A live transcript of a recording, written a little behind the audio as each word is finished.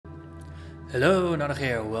Hello, Narnach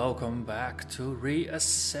here. Welcome back to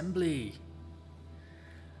Reassembly.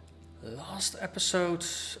 Last episode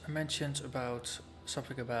I mentioned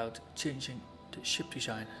something about changing the ship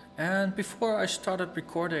design, and before I started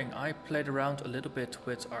recording I played around a little bit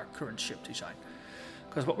with our current ship design,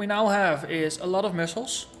 because what we now have is a lot of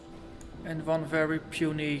missiles and one very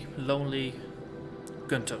puny, lonely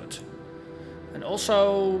gun turret. And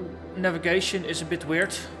also navigation is a bit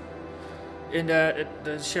weird.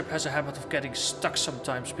 The ship has a habit of getting stuck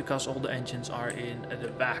sometimes because all the engines are in the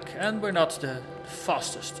back, and we're not the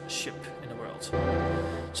fastest ship in the world.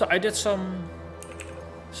 So I did some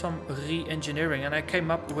re-engineering and I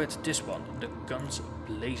came up with this one, the Guns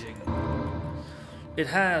Blazing. It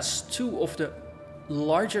has two of the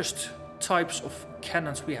largest types of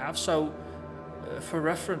cannons we have. So for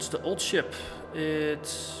reference, the old ship,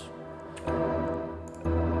 it's...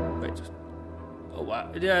 Wait. Oh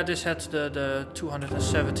wow, yeah, this had the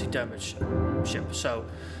 270 damage ship. So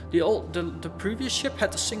the previous ship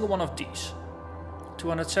had a single one of these,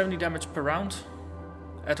 270 damage per round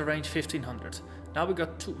at a range 1500. Now we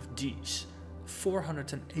got two of these,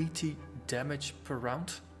 480 damage per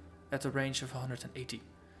round at a range of 180,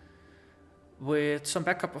 with some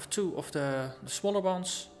backup of two of the smaller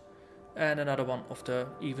ones and another one of the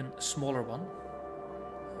even smaller one,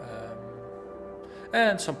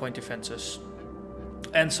 and some point defenses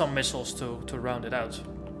and some missiles to round it out.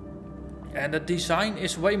 And the design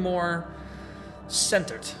is way more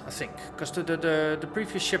centered, I think, because the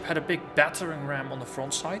previous ship had a big battering ram on the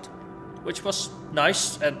front side, which was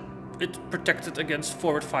nice and it protected against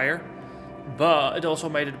forward fire, but it also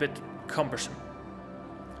made it a bit cumbersome.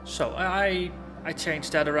 So I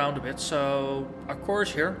changed that around a bit. So our core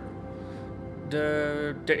is here.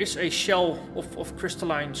 There is a shell of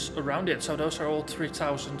crystallines around it, so those are all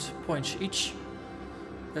 3000 points each.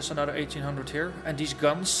 There's another 1800 here, and these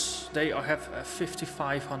guns, they have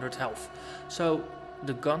 5500 health. So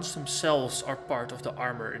the guns themselves are part of the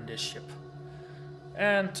armor in this ship.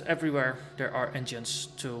 And everywhere there are engines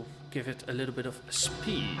to give it a little bit of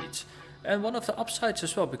speed. And one of the upsides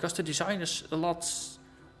as well, because the design is a lot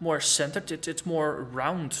more centered, it's more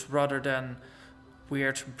round rather than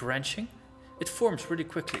weird branching. It forms really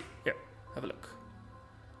quickly. Here, have a look.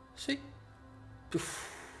 See? Poof.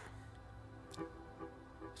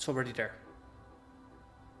 It's already there.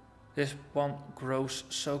 This one grows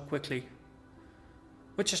so quickly,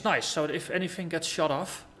 which is nice. So if anything gets shot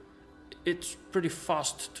off, it's pretty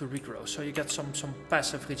fast to regrow. So you get some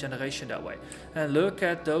passive regeneration that way. And look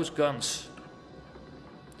at those guns.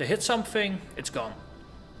 They hit something, it's gone.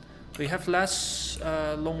 We have less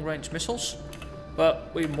long-range missiles,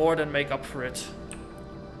 but we more than make up for it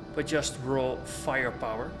with just raw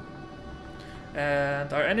firepower.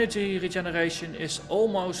 And our energy regeneration is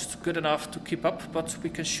almost good enough to keep up, but we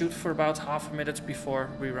can shoot for about half a minute before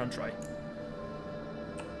we run dry.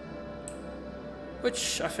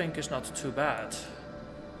 Which I think is not too bad.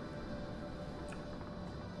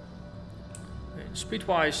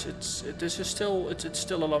 Speed-wise, it's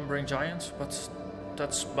still a lumbering giant, but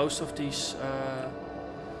that's most of these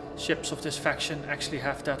ships of this faction actually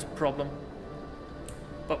have that problem.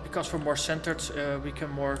 But because we're more centered, we can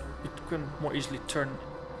more easily turn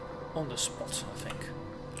on the spot, I think.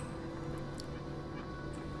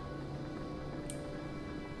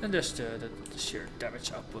 And just the sheer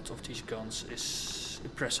damage output of these guns is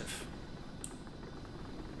impressive.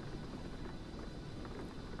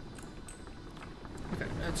 Okay,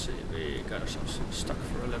 let's see, we got ourselves stuck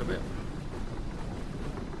for a little bit.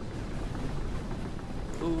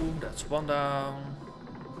 Boom, that's one down.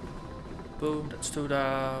 Boom, that's two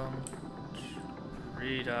down.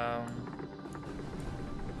 3 down.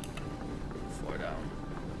 4 down.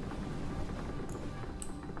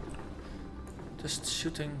 Just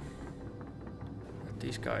shooting at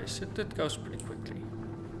these guys, it goes pretty quickly.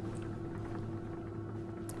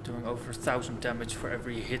 Doing over 1000 damage for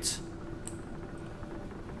every hit.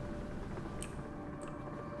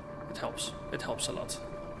 It helps a lot.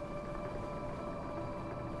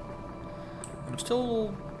 I'm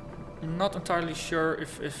still not entirely sure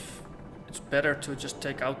if it's better to just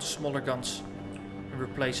take out the smaller guns and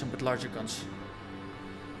replace them with larger guns.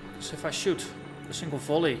 Because if I shoot a single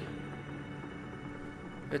volley,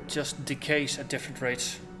 it just decays at different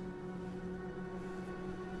rates.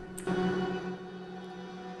 And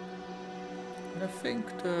I think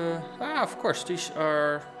of course, these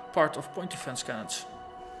are part of point defense cannons.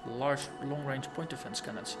 Large, long-range point defense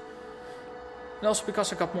cannons. And also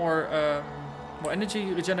because I got more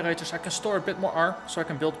energy regenerators, I can store a bit more R, so I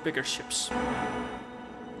can build bigger ships.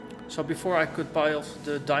 So before I could build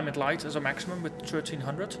the diamond light as a maximum with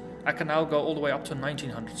 1300, I can now go all the way up to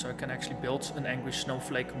 1900. So I can actually build an angry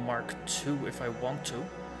snowflake Mark II if I want to.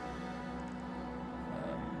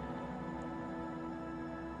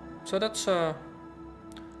 So that's a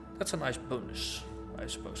nice bonus, I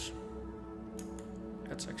suppose.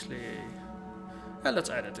 That's actually, let's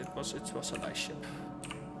add it. It was a nice ship.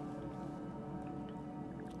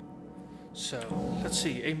 So let's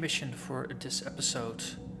see, a mission for this episode.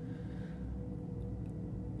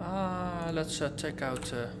 Let's take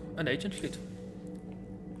out an agent fleet.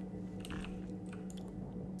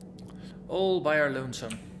 All by our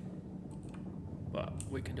lonesome. Well,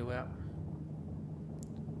 we can do that.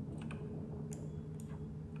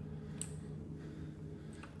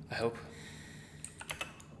 I hope.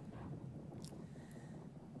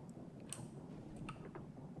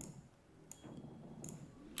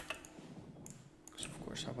 Because of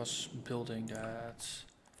course I was building that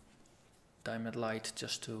diamond light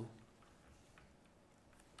just to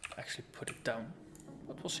actually put it down.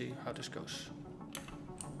 But we'll see how this goes.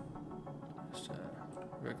 Just a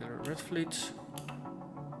regular red fleet.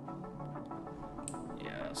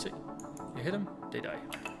 Yeah, see. You hit them, they die.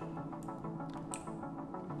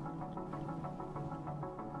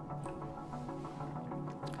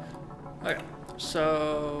 Okay,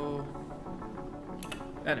 so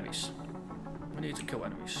enemies. We need to kill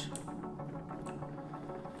enemies.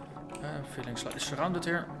 I'm feeling slightly surrounded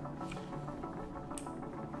here.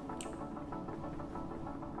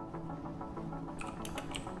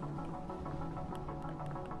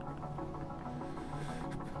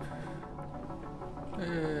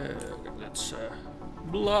 Let's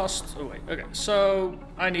blast away. Okay, so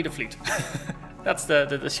I need a fleet. That's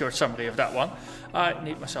the short summary of that one. I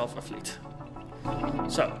need myself a fleet.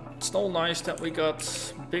 So, it's all nice that we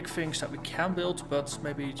got big things that we can build, but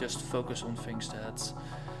maybe just focus on things that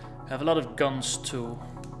have a lot of guns to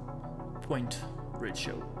point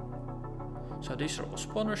ratio. So these are all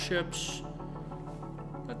spawner ships.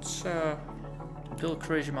 Let's build a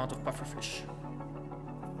crazy amount of pufferfish.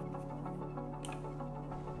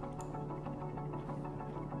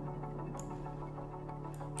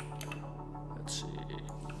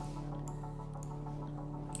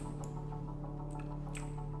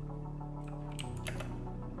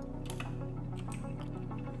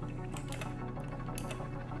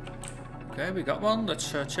 Okay, we got one.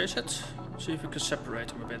 Let's chase it. See if we can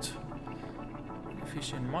separate him a bit. If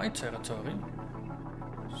he's in my territory,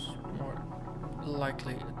 he's more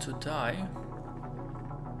likely to die.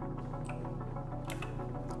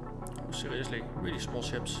 Oh, seriously, really small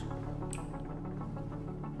ships.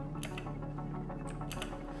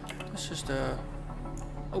 This is the...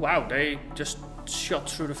 Oh wow, they just shot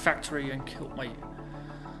through the factory and killed my...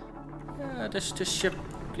 Yeah, this ship,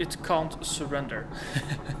 it can't surrender.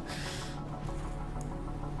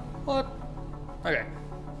 What? Okay.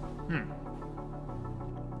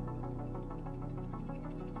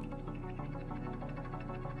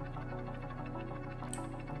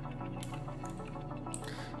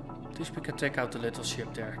 At least we can take out the little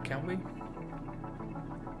ship there, can we?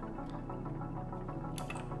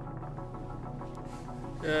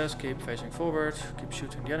 Just keep facing forward, keep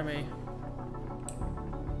shooting the enemy.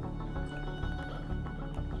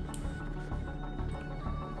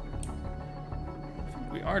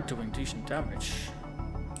 We are doing decent damage.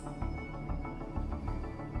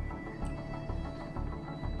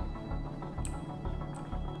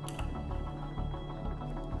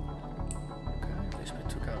 Okay, at least we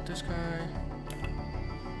took out this guy.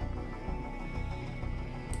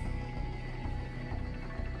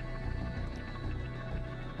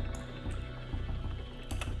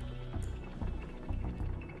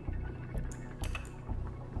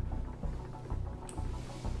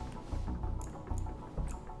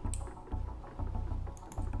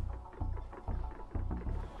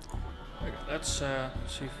 Let's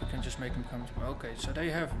see if we can just make them come to... Okay, so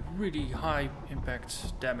they have really high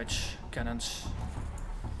impact damage cannons.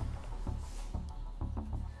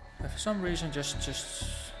 For some reason just the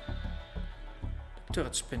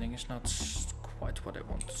turret spinning is not quite what I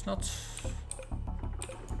want. It's not...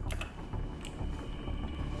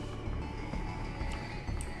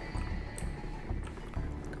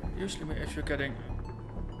 Usually if you're getting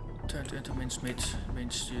turned into mincemeat,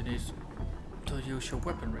 means you need to use your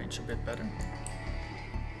weapon range a bit better.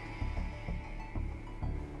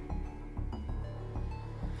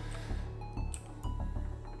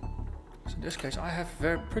 So in this case I have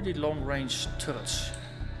pretty long range turrets.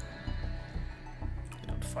 They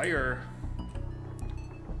don't fire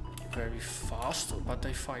very fast, but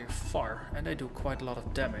they fire far and they do quite a lot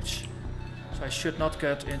of damage. So I should not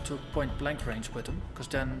get into point blank range with them, because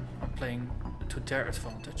then I'm playing to their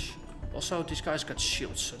advantage. Also, these guys got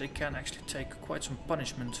shields, so they can actually take quite some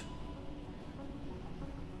punishment.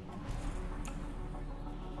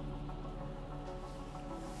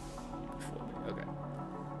 Okay.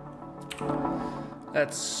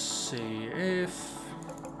 Let's see if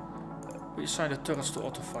we assign the turrets to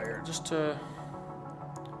auto fire, just to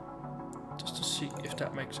see if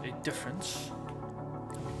that makes a difference.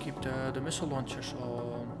 Keep the missile launchers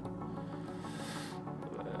on.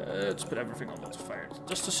 Let's put everything on auto fire,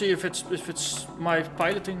 just to see if it's my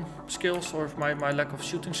piloting skills or if my lack of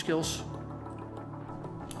shooting skills.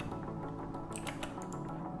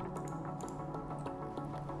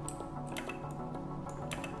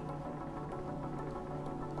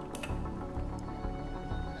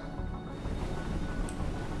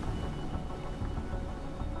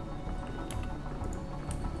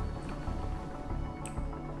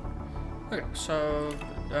 Okay, so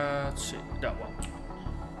let's see, that one.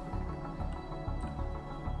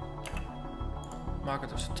 Mark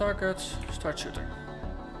it as a target, start shooting.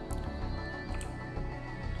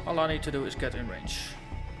 All I need to do is get in range.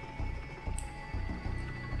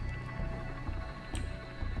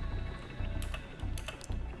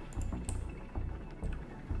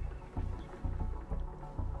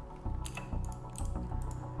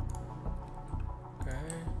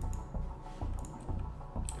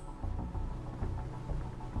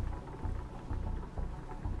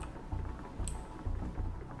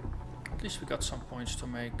 At least we got some points to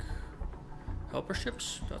make helper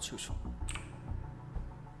ships. That's useful.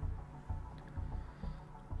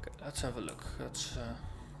 Okay, let's have a look. Let's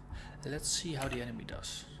see how the enemy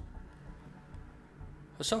does.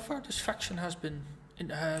 So far, this faction has been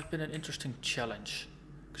an interesting challenge,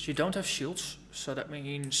 because you don't have shields, so that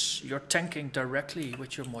means you're tanking directly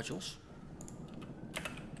with your modules.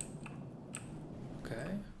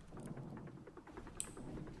 Okay.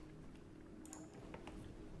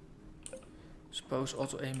 Suppose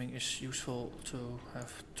auto-aiming is useful to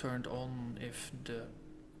have turned on if the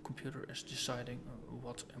computer is deciding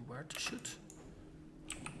what and where to shoot.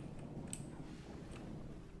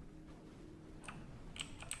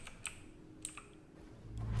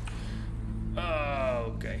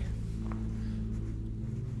 Okay.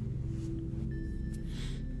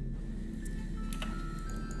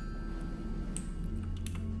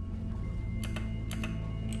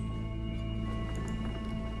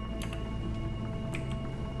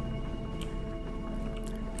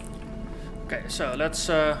 Okay, so let's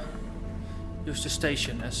use the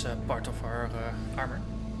station as part of our armor.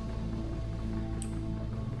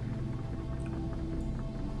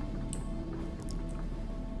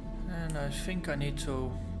 And I think I need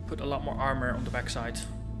to put a lot more armor on the backside.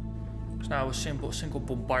 Because now a single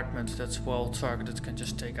bombardment that's well targeted can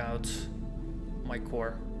just take out my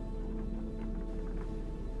core.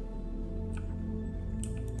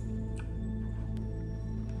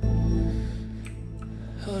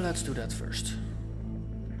 Let's do that first.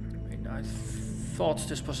 I mean, I thought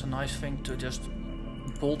this was a nice thing to just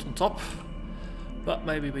bolt on top, but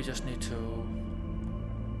maybe we just need to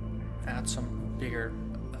add some bigger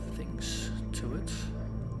things to it.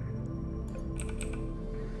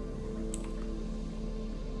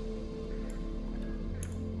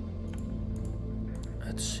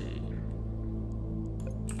 Let's see.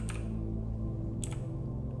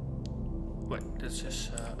 Wait, this is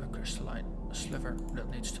a crystalline sliver that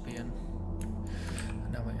needs to be in.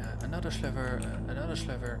 And then we add another sliver, another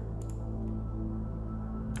sliver.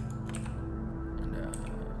 And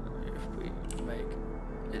if we make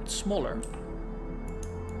it smaller,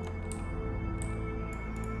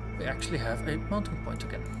 we actually have a mounting point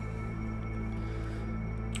again.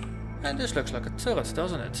 And this looks like a turret,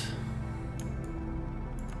 doesn't it?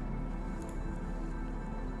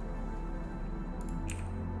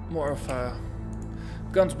 More of a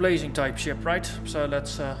guns blazing type ship, right? So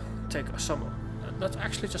let's take some. Let's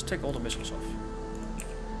actually just take all the missiles off.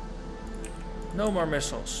 No more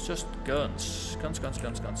missiles, just guns. Guns, guns,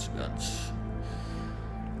 guns, guns, guns.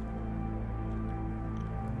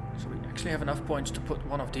 So we actually have enough points to put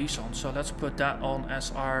one of these on. So let's put that on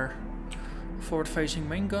as our forward-facing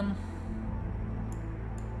main gun.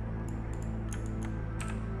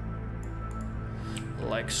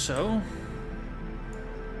 Like so.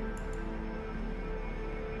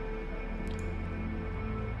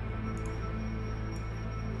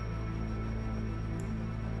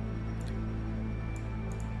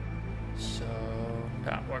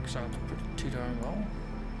 That works out pretty darn well.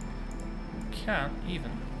 We can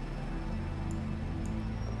even.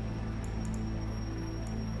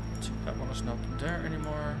 So that one is not there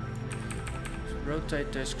anymore. So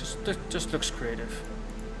rotate this because this just looks creative.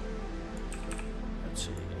 Let's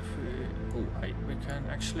see if we... Ooh, we can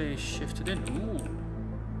actually shift it in. Ooh.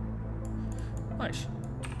 Nice.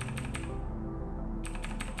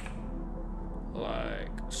 Like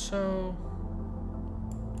so.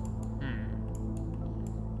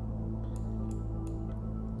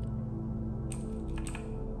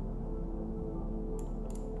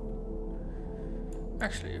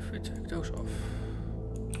 Actually, if we take those off,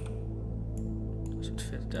 does it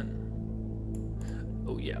fit then?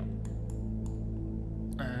 Oh yeah.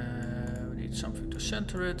 We need something to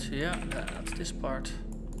center it. Yeah, that's this part.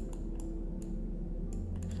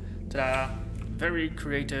 Ta-da! Very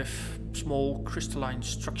creative, small crystalline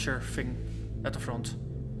structure thing at the front.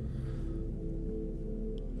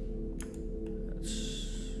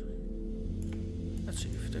 Let's see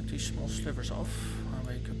if we take these small slivers off.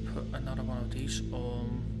 We could put another one of these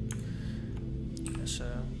on as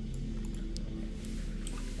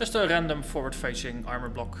just a random forward-facing armor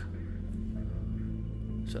block.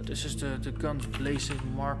 So this is the Guns Blazing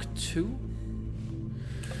Mark II.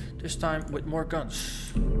 This time with more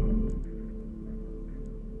guns.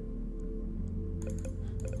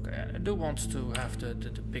 Okay, and I do want to have the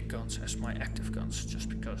big guns as my active guns, just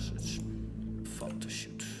because it's fun to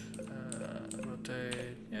shoot.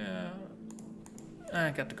 Rotate, yeah.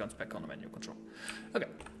 And get the guns back on the menu control. Okay.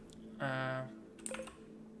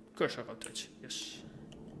 Cursor rotates, yes.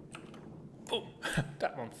 Boom!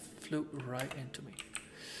 That one flew right into me.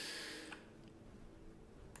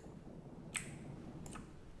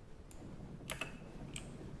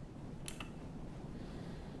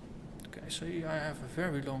 Okay, so I have a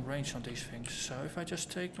very long range on these things. So if I just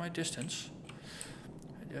take my distance,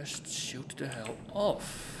 I just shoot the hell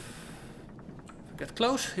off. If I get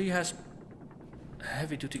close, he has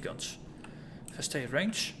heavy duty guns. If I stay at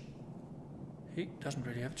range, he doesn't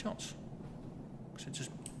really have a chance. Because it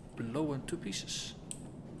just blow in 2 pieces.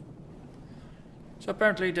 So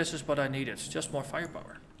apparently this is what I needed, just more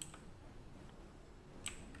firepower.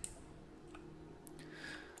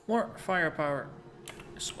 More firepower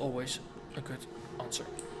is always a good answer.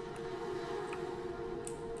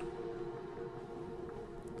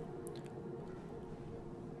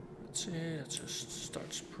 Let's see, let's just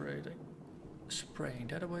start spraying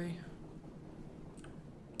that away.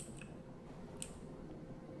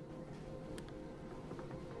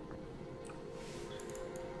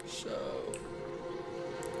 So,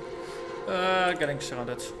 getting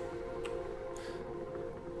surrounded.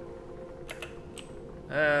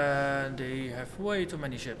 And they have way too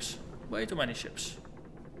many ships. Way too many ships.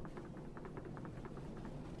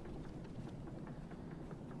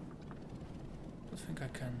 I think I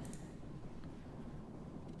can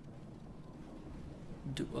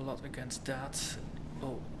do a lot against that.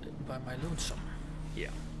 Oh, by my lonesome. Yeah,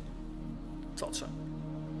 thought so.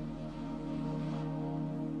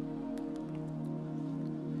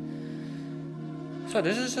 So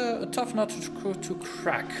this is a tough nut to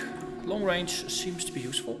crack. Long range seems to be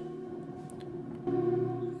useful.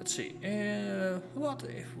 Let's see. What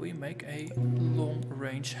if we make a long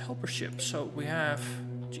range helper ship? So we have,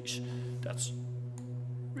 geez, that's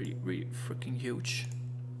really freaking huge.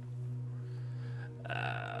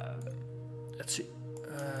 Let's see.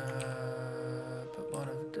 Put one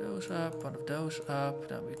of those up.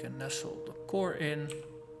 Then we can nestle the core in.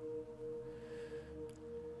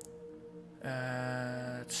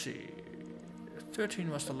 Let's see. 13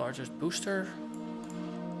 was the largest booster.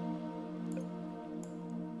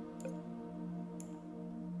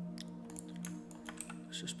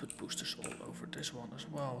 Let's just put boosters all over this one as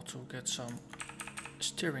well to get some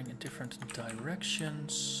steering in different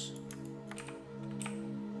directions.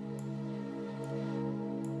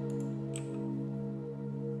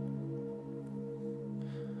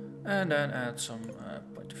 And then add some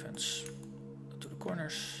point defense to the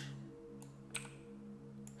corners.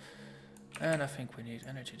 And I think we need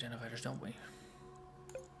energy generators, don't we?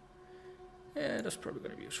 Yeah, that's probably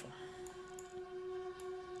going to be useful.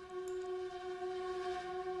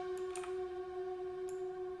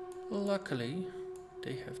 Luckily,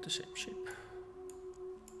 they have the same shape.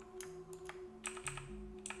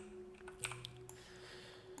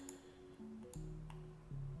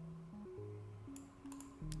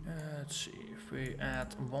 Let's see if we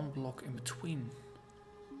add one block in between.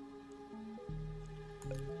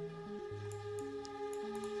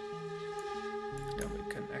 Then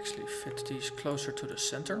we can actually fit these closer to the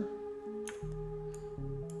center.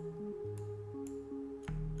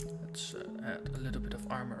 Let's add a little bit of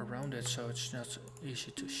armor around it so it's not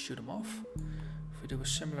easy to shoot them off. If we do a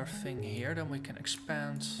similar thing here, then we can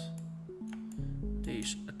expand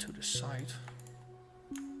these to the side.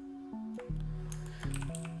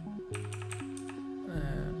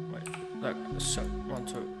 Like so. 1,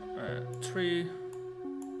 2, 3,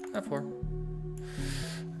 and 4.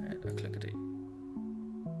 And I click it.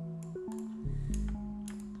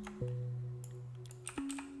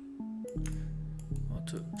 1,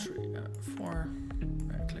 2, 3, 4.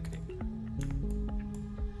 And click it.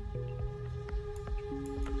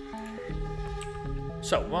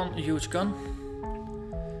 So, one huge gun.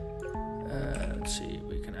 Let's see,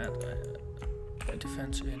 we can add a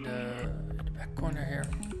defense in the back corner here.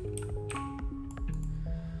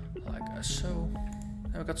 Like so.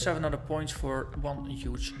 And we got 700 points for one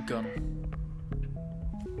huge gun.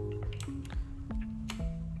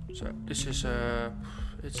 So, this is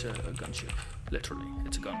it's a gunship. Literally,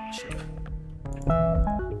 it's a gunship.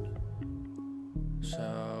 So,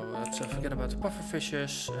 let's forget about the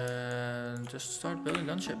pufferfishes and just start building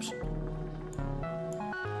gunships.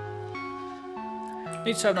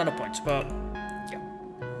 Need 700 points, but yeah,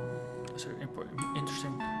 that's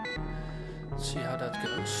interesting. Let's see how that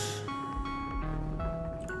goes.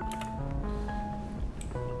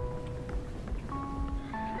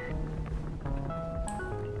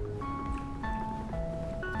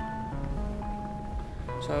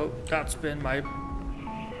 So that's been my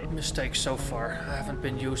mistake so far. I haven't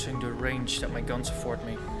been using the range that my guns afford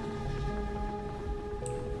me.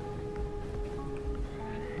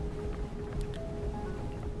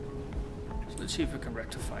 So let's see if we can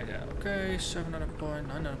rectify that. Okay, 700 points,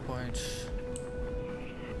 900 points.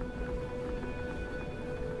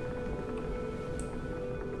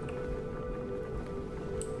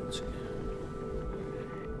 Let's see.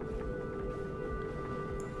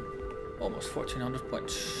 Almost 1400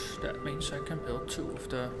 points. That means I can build 2 of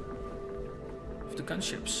the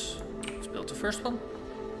gunships. Let's build the first one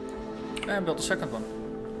and build the second one.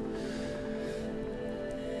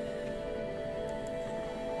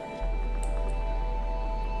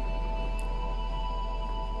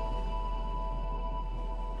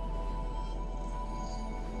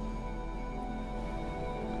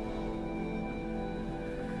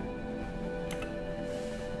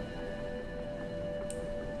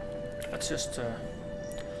 Let's just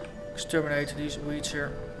exterminate these weeds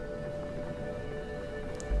here.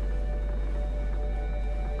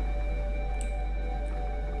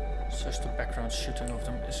 It's just the background shooting of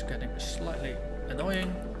them is getting slightly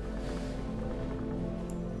annoying.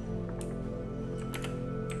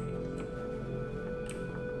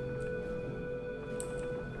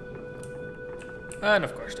 And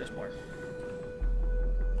of course there's more.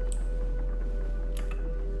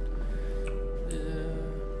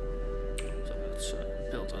 So let's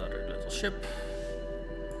build another little ship.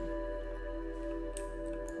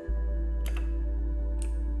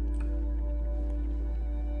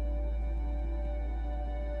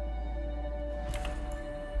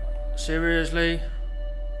 Seriously?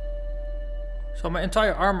 So my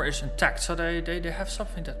entire armor is intact, so they have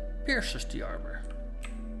something that pierces the armor.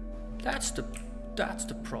 That's the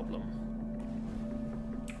problem.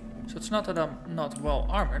 So it's not that I'm not well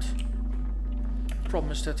armored. The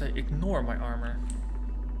problem is that they ignore my armor.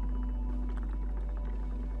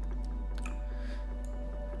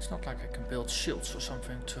 It's not like I can build shields or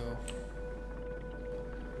something to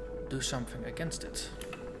do something against it.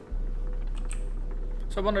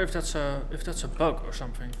 So I wonder if that's a bug or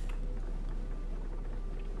something.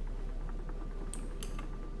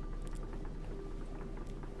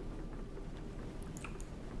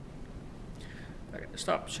 Okay,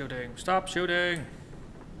 stop shooting! Stop shooting!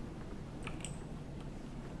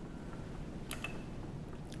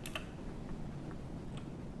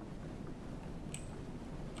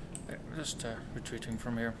 Okay, we're just retreating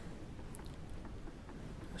from here.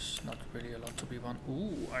 There's not really a lot to be won.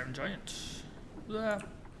 Ooh, Iron Giant. I'm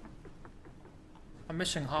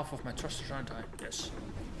missing half of my thrusters, aren't I? Yes.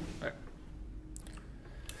 Right.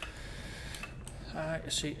 I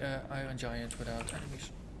see Iron Giant without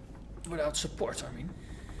enemies. Without support, I mean.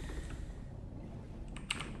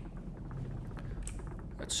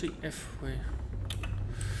 Let's see if we...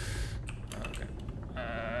 Okay.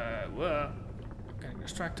 Well, getting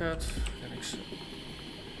distracted.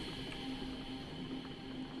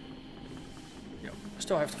 Yep.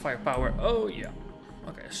 Still have the firepower. Oh yeah.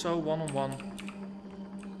 Okay, so 1-on-1.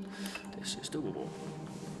 This is doable.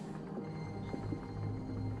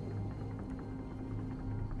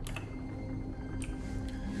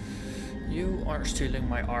 You are stealing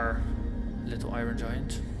my R, little Iron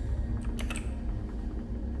Giant.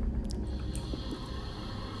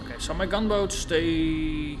 Okay, so my gunboats,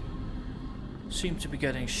 they seem to be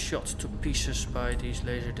getting shot to pieces by these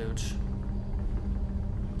laser dudes.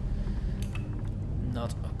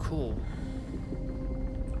 Not cool.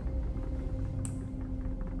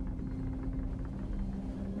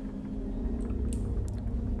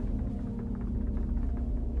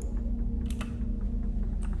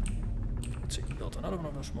 another one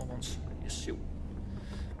of those small ones. Yes, you.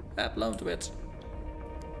 Blown to bits.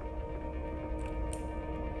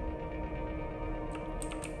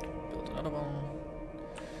 Build another one.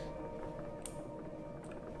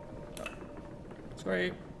 Oh.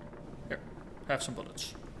 Sorry. Here, have some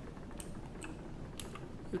bullets.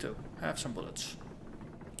 You too, have some bullets.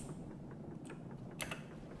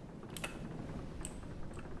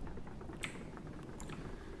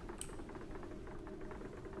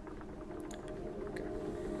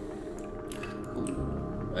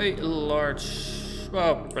 A large,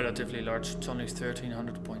 well, relatively large, it's only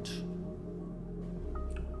 1300 points.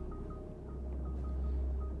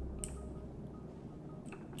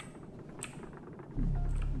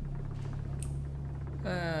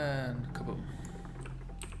 And kaboom.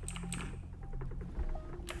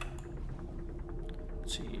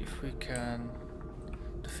 Let's see if we can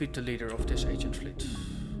defeat the leader of this agent fleet.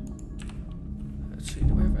 Let's see,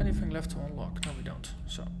 do we have anything left to unlock? No, we don't.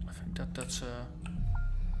 So I think that's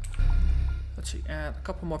let's see, add a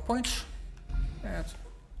couple more points. Add,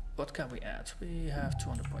 what can we add? We have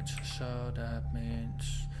 200 points, so that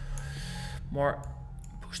means more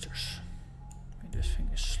boosters. I mean, this thing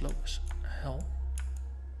is slow as hell.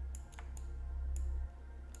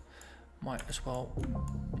 Might as well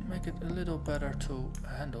make it a little better to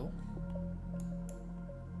handle.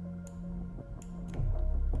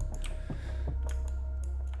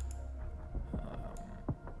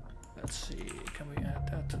 Let's see, can we add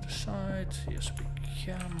that to the side? Yes, we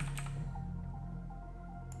can.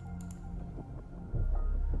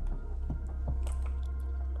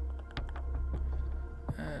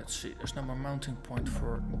 Let's see, there's no more mounting point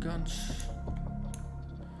for guns.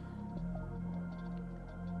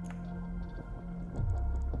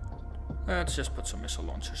 Let's just put some missile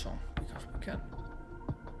launchers on, because we can.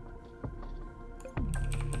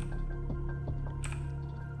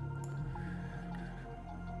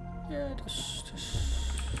 Yeah, this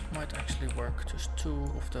might actually work. Just 2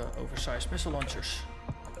 of the oversized missile launchers.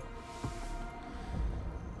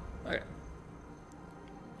 Okay.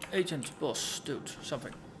 Agent, boss, dude,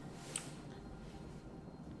 something.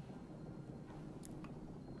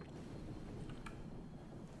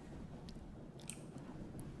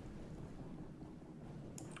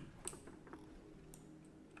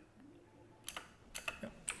 Yeah,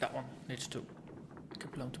 that one needs to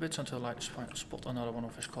get blown to bits until I spot another one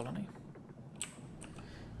of his colony.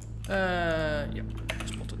 Yep,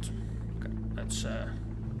 spotted. Okay, that's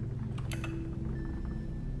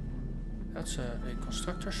a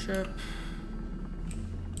constructor ship.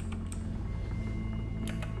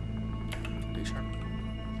 These are.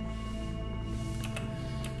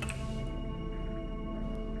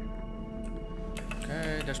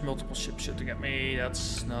 Okay, there's multiple ships shooting at me.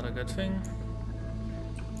 That's not a good thing.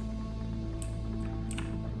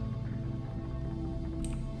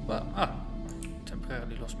 Well,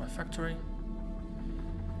 temporarily lost my factory.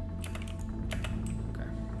 Okay.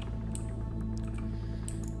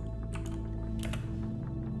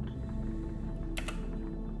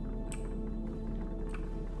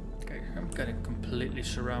 Okay, I'm getting completely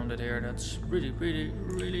surrounded here. That's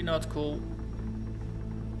really not cool.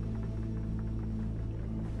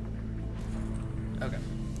 Okay.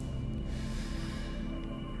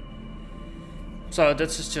 So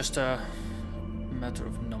this is just a matter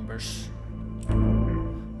of numbers.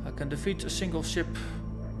 I can defeat a single ship,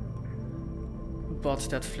 but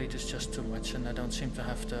that fleet is just too much, and I don't seem to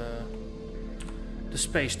have the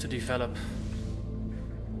space to develop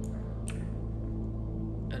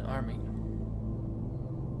an army.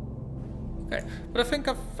 Okay, but I think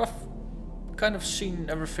I've kind of seen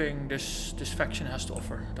everything this faction has to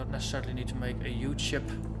offer. I don't necessarily need to make a huge ship.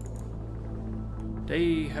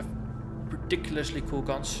 They have ridiculously cool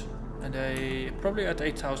guns, and they probably at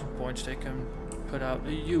 8,000 points they can put out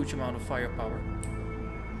a huge amount of firepower.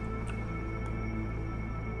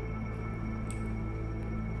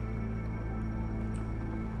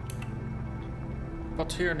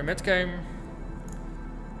 But here in the mid game,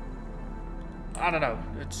 I don't know.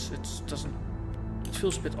 It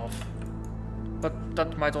feels a bit off. But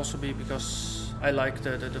that might also be because I like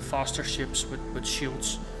the faster ships with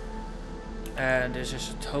shields, and this is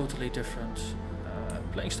a totally different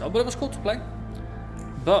playing style. But it was cool to play.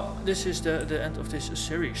 But this is the end of this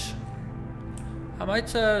series. I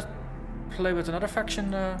might play with another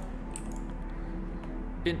faction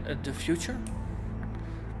in the future.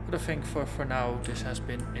 But I think for now this has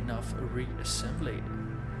been enough reassembly.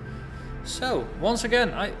 So, once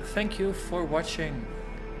again, I thank you for watching.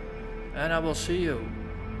 And I will see you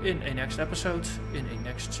in a next episode, in a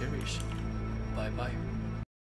next series. Bye bye.